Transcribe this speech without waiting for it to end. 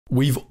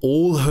We've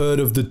all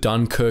heard of the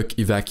Dunkirk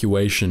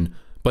evacuation,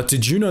 but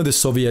did you know the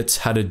Soviets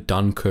had a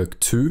Dunkirk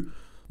too?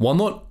 While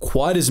not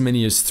quite as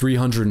many as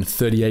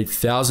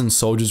 338,000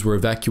 soldiers were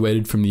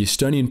evacuated from the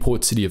Estonian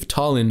port city of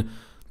Tallinn,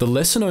 the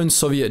lesser-known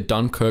Soviet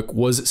Dunkirk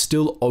was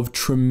still of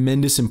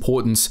tremendous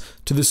importance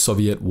to the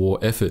Soviet war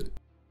effort.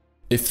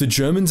 If the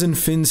Germans and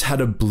Finns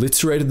had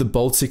obliterated the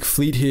Baltic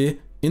fleet here,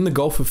 in the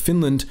Gulf of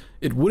Finland,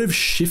 it would have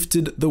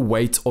shifted the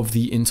weight of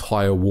the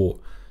entire war.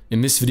 In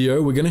this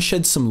video, we're going to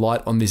shed some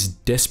light on this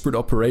desperate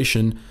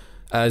operation,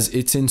 as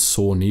it's in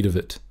sore need of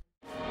it.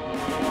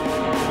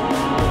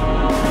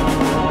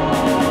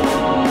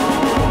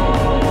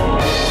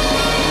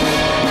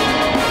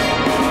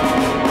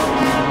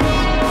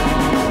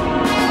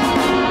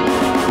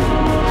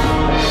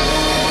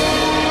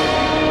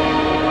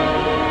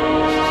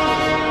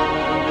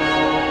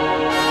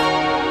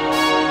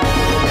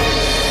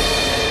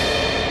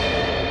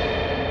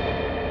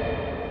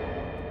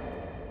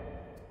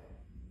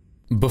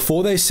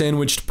 Before they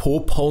sandwiched poor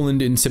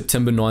Poland in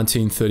September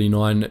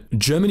 1939,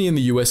 Germany and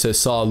the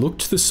USSR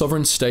looked to the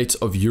sovereign states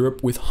of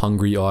Europe with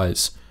hungry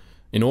eyes.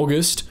 In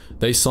August,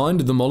 they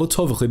signed the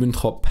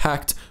Molotov-Ribbentrop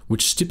Pact,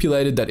 which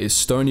stipulated that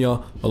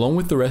Estonia, along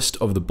with the rest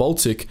of the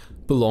Baltic,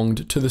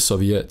 belonged to the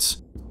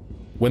Soviets.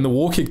 When the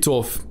war kicked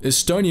off,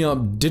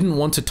 Estonia didn't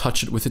want to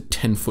touch it with a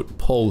 10-foot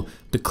pole,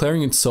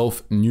 declaring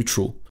itself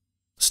neutral.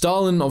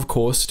 Stalin, of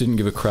course, didn't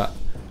give a crap.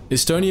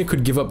 Estonia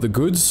could give up the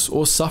goods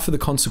or suffer the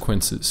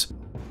consequences.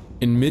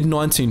 In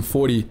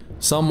mid-1940,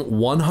 some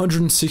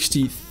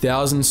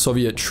 160,000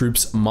 Soviet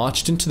troops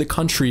marched into the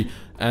country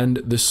and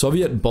the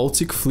Soviet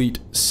Baltic fleet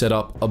set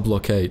up a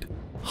blockade.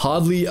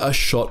 Hardly a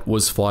shot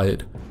was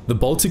fired. The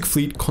Baltic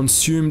fleet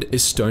consumed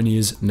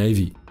Estonia's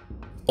navy.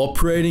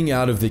 Operating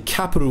out of the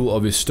capital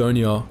of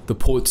Estonia, the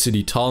port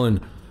city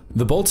Tallinn,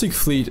 the Baltic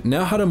fleet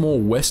now had a more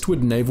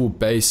westward naval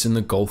base in the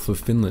Gulf of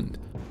Finland.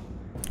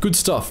 Good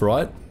stuff,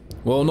 right?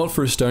 Well, not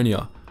for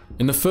Estonia.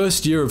 In the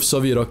first year of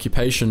Soviet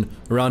occupation,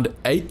 around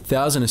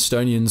 8,000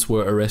 Estonians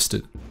were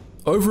arrested.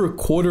 Over a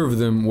quarter of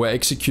them were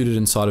executed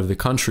inside of the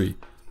country.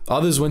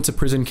 Others went to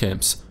prison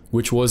camps,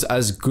 which was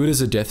as good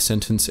as a death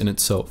sentence in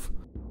itself.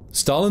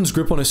 Stalin's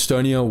grip on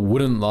Estonia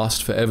wouldn't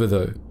last forever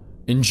though.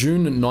 In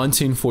June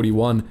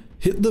 1941,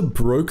 Hitler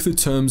broke the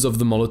terms of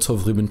the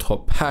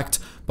Molotov-Ribbentrop Pact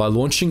by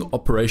launching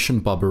Operation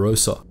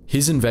Barbarossa,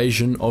 his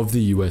invasion of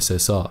the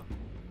USSR.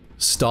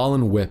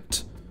 Stalin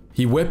wept.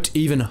 He wept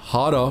even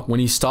harder when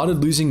he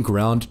started losing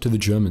ground to the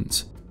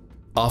Germans.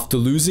 After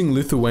losing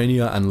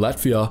Lithuania and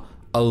Latvia,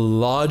 a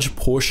large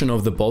portion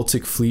of the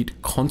Baltic fleet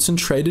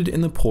concentrated in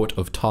the port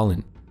of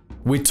Tallinn.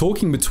 We're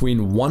talking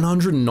between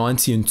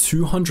 190 and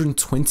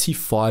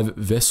 225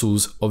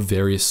 vessels of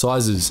various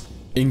sizes,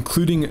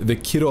 including the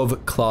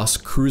Kirov-class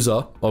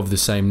cruiser of the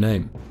same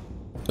name.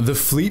 The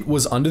fleet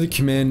was under the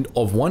command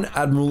of one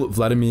Admiral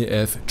Vladimir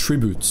F.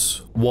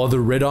 Tributs, while the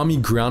Red Army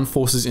ground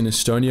forces in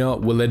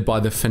Estonia were led by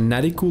the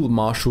fanatical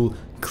Marshal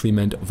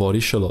Kliment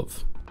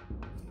Voroshilov.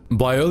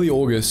 By early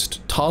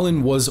August,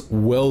 Tallinn was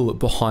well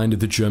behind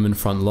the German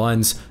front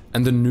lines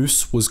and the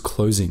noose was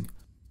closing.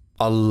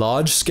 A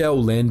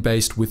large-scale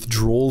land-based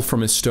withdrawal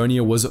from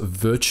Estonia was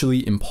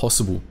virtually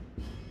impossible.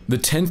 The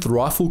 10th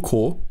Rifle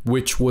Corps,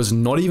 which was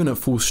not even at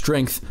full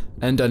strength,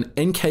 and an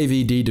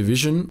NKVD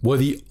division were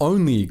the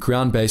only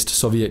ground-based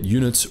Soviet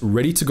units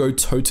ready to go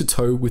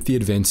toe-to-toe with the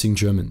advancing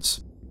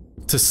Germans.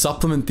 To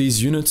supplement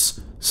these units,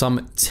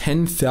 some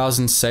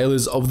 10,000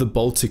 sailors of the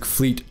Baltic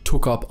fleet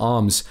took up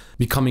arms,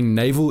 becoming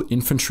naval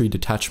infantry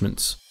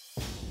detachments.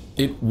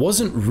 It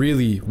wasn't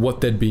really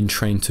what they'd been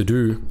trained to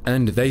do,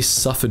 and they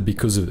suffered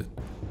because of it.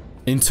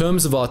 In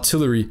terms of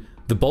artillery,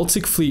 the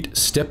Baltic fleet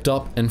stepped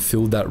up and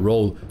filled that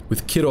role,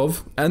 with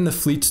Kirov and the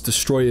fleet's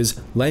destroyers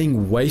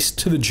laying waste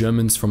to the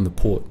Germans from the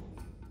port.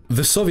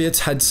 The Soviets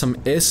had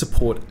some air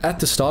support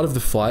at the start of the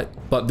fight,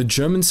 but the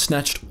Germans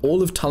snatched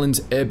all of Tallinn's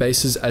air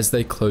bases as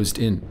they closed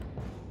in.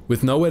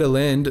 With nowhere to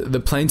land, the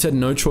planes had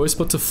no choice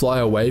but to fly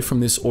away from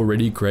this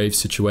already grave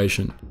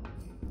situation.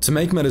 To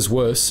make matters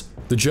worse,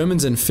 the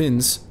Germans and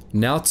Finns,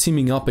 now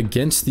teaming up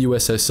against the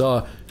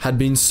USSR, had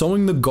been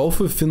sowing the Gulf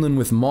of Finland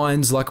with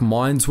mines like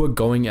mines were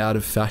going out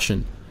of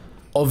fashion.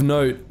 Of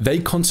note, they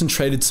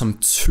concentrated some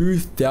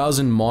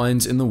 2,000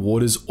 mines in the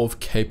waters of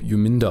Cape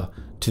Juminda,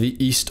 to the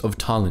east of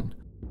Tallinn.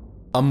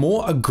 A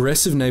more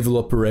aggressive naval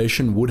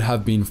operation would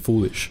have been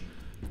foolish.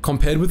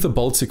 Compared with the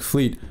Baltic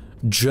fleet,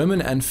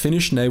 German and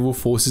Finnish naval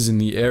forces in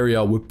the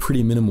area were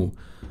pretty minimal.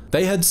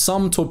 They had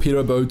some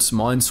torpedo boats,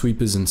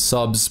 minesweepers and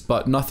subs,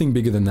 but nothing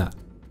bigger than that.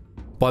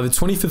 By the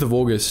 25th of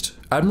August,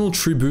 Admiral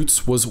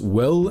Tributs was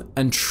well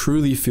and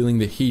truly feeling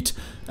the heat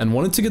and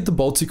wanted to get the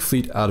Baltic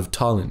fleet out of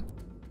Tallinn.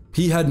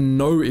 He had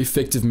no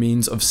effective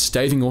means of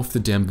staving off the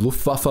damned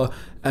Luftwaffe,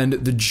 and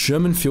the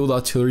German field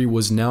artillery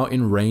was now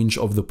in range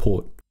of the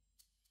port.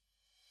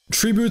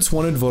 Tributs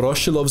wanted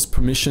Voroshilov's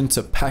permission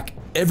to pack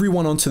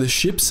everyone onto the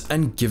ships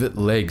and give it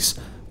legs,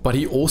 but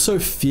he also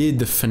feared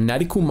the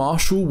fanatical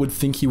Marshal would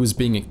think he was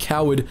being a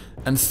coward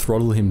and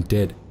throttle him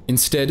dead.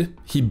 Instead,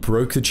 he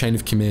broke the chain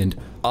of command,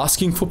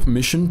 asking for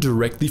permission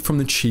directly from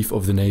the Chief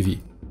of the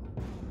Navy.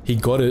 He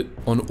got it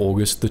on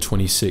August the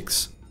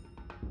 26th.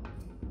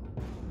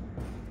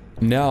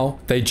 Now,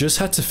 they just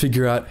had to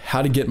figure out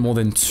how to get more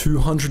than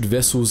 200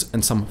 vessels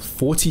and some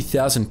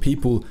 40,000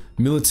 people,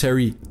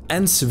 military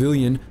and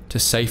civilian, to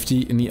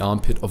safety in the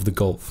armpit of the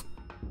Gulf.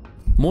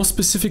 More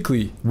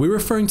specifically, we're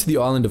referring to the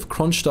island of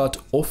Kronstadt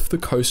off the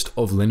coast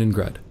of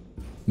Leningrad.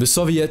 The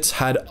Soviets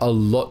had a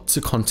lot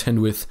to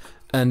contend with,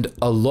 and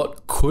a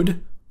lot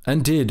could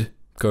and did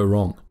go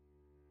wrong.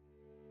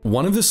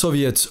 One of the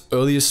Soviets'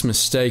 earliest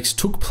mistakes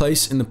took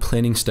place in the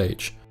planning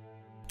stage.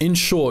 In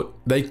short,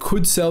 they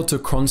could sail to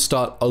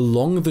Kronstadt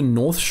along the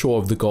north shore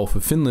of the Gulf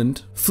of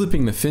Finland,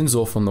 flipping the Finns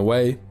off on the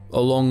way,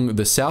 along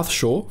the south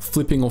shore,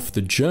 flipping off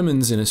the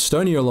Germans in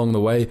Estonia along the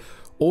way,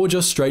 or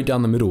just straight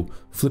down the middle,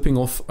 flipping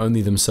off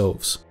only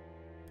themselves.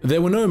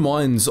 There were no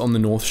mines on the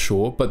north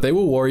shore, but they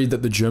were worried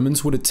that the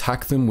Germans would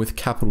attack them with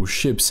capital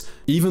ships,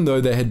 even though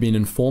they had been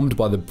informed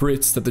by the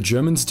Brits that the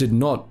Germans did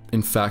not,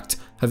 in fact,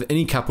 have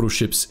any capital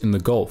ships in the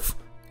Gulf,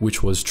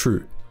 which was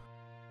true.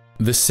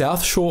 The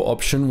South Shore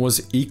option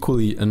was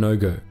equally a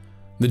no-go.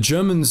 The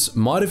Germans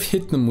might have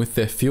hit them with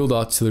their field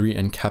artillery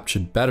and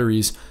captured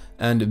batteries,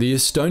 and the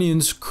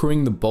Estonians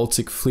crewing the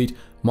Baltic Fleet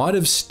might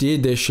have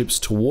steered their ships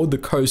toward the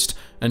coast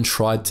and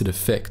tried to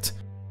defect.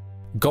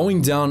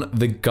 Going down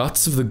the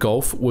guts of the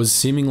Gulf was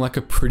seeming like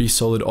a pretty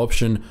solid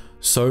option,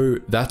 so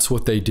that's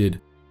what they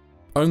did.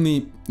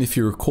 Only, if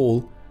you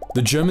recall,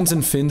 the Germans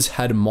and Finns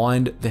had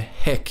mined the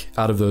heck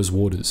out of those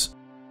waters.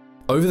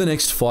 Over the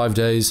next 5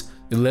 days,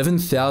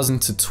 11,000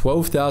 to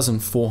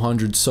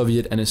 12,400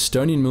 Soviet and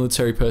Estonian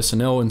military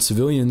personnel and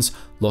civilians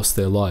lost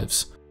their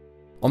lives.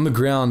 On the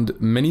ground,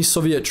 many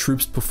Soviet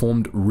troops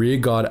performed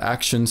rearguard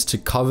actions to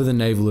cover the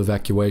naval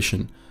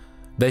evacuation.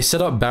 They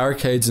set up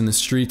barricades in the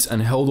streets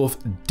and held off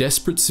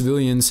desperate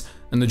civilians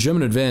and the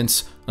German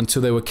advance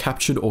until they were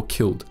captured or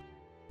killed.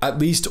 At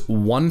least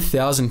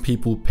 1,000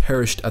 people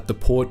perished at the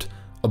port,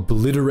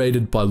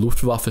 obliterated by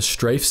Luftwaffe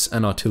strafes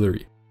and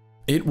artillery.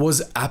 It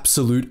was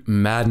absolute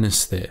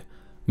madness there.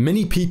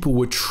 Many people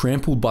were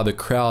trampled by the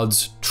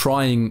crowds,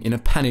 trying, in a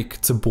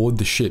panic, to board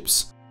the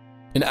ships.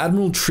 In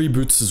Admiral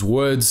Triboots'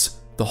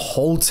 words, the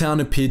whole town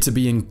appeared to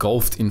be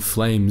engulfed in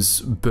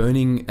flames,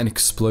 burning and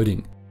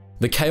exploding.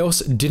 The chaos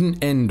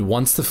didn't end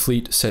once the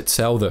fleet set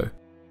sail though.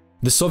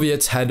 The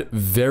Soviets had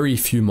very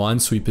few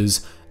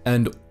minesweepers,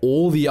 and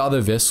all the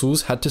other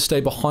vessels had to stay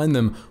behind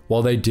them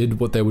while they did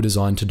what they were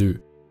designed to do.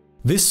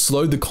 This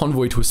slowed the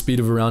convoy to a speed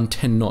of around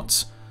 10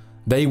 knots.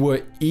 They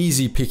were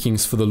easy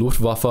pickings for the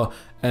Luftwaffe,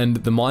 and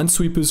the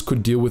minesweepers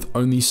could deal with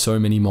only so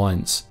many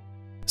mines.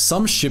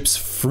 Some ships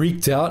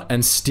freaked out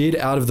and steered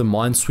out of the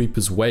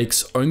minesweepers'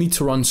 wakes only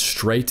to run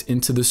straight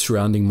into the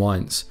surrounding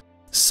mines.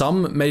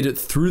 Some made it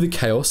through the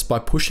chaos by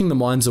pushing the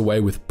mines away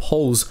with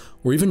poles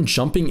or even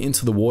jumping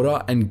into the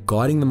water and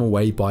guiding them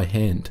away by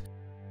hand.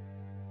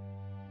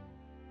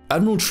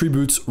 Admiral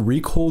Triboots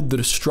recalled the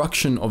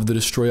destruction of the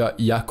destroyer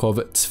Yakov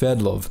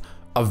Sverdlov,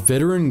 a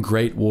veteran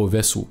Great War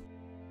vessel.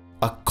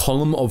 A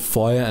column of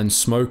fire and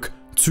smoke,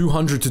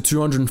 200 to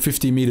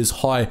 250 meters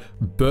high,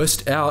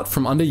 burst out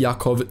from under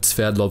Yakov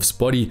Sverdlov's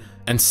body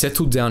and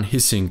settled down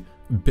hissing,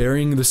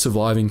 burying the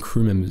surviving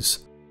crew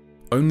members.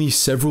 Only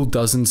several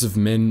dozens of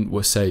men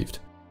were saved.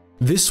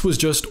 This was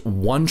just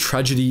one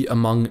tragedy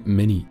among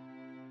many.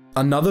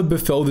 Another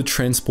befell the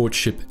transport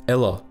ship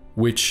Ella,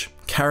 which,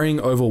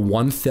 carrying over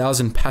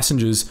 1,000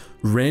 passengers,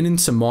 ran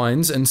into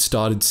mines and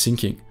started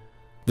sinking.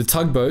 The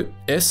tugboat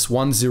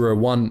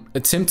S-101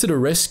 attempted a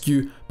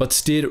rescue but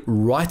steered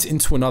right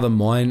into another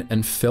mine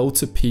and fell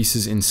to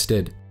pieces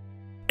instead.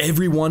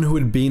 Everyone who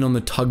had been on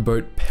the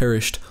tugboat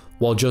perished,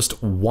 while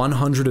just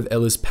 100 of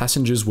Ella's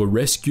passengers were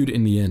rescued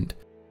in the end.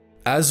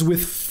 As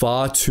with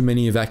far too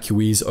many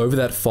evacuees over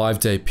that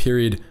 5-day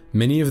period,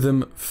 many of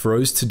them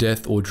froze to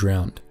death or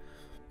drowned.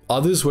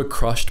 Others were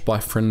crushed by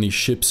friendly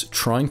ships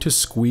trying to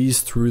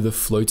squeeze through the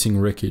floating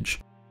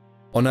wreckage.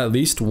 On at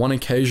least one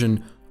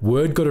occasion,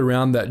 word got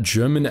around that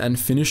German and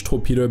Finnish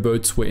torpedo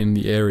boats were in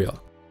the area.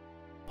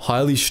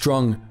 Highly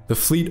strung, the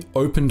fleet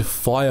opened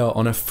fire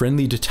on a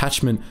friendly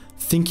detachment,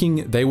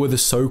 thinking they were the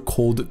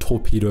so-called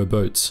torpedo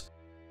boats.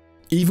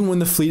 Even when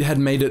the fleet had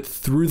made it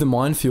through the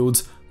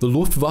minefields, the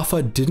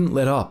Luftwaffe didn't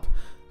let up.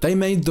 They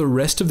made the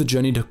rest of the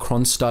journey to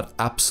Kronstadt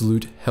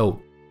absolute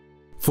hell.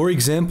 For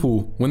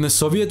example, when the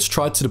Soviets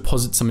tried to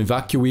deposit some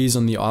evacuees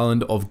on the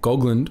island of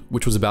Gotland,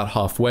 which was about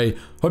halfway,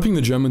 hoping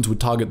the Germans would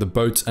target the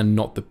boats and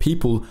not the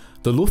people,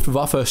 the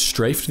Luftwaffe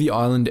strafed the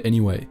island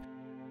anyway.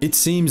 It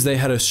seems they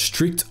had a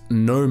strict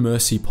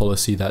no-mercy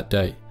policy that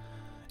day.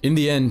 In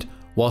the end,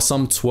 while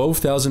some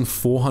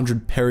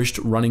 12,400 perished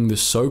running the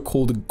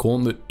so-called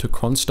gauntlet to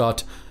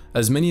Kronstadt,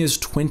 as many as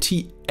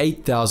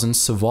 28,000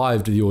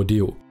 survived the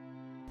ordeal.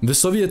 The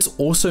Soviets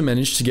also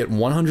managed to get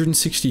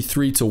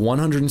 163 to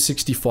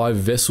 165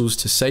 vessels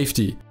to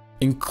safety,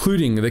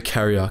 including the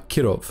carrier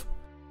Kirov.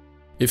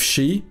 If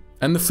she,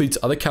 and the fleet's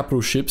other capital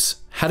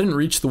ships, hadn't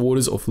reached the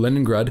waters of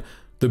Leningrad,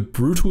 the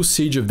brutal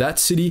siege of that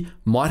city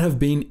might have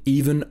been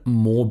even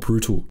more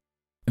brutal.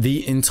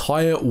 The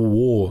entire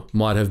war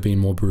might have been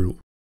more brutal.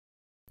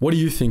 What do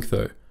you think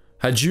though?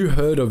 Had you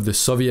heard of the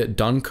Soviet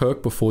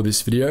Dunkirk before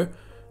this video?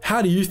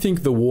 How do you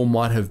think the war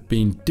might have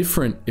been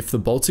different if the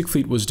Baltic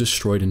fleet was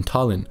destroyed in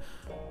Tallinn?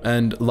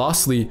 And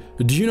lastly,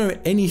 do you know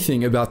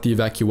anything about the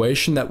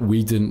evacuation that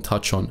we didn't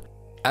touch on?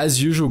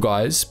 As usual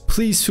guys,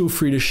 please feel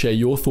free to share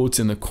your thoughts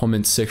in the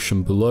comments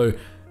section below.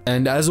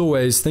 And as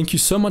always, thank you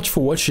so much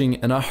for watching,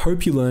 and I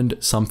hope you learned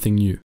something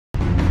new.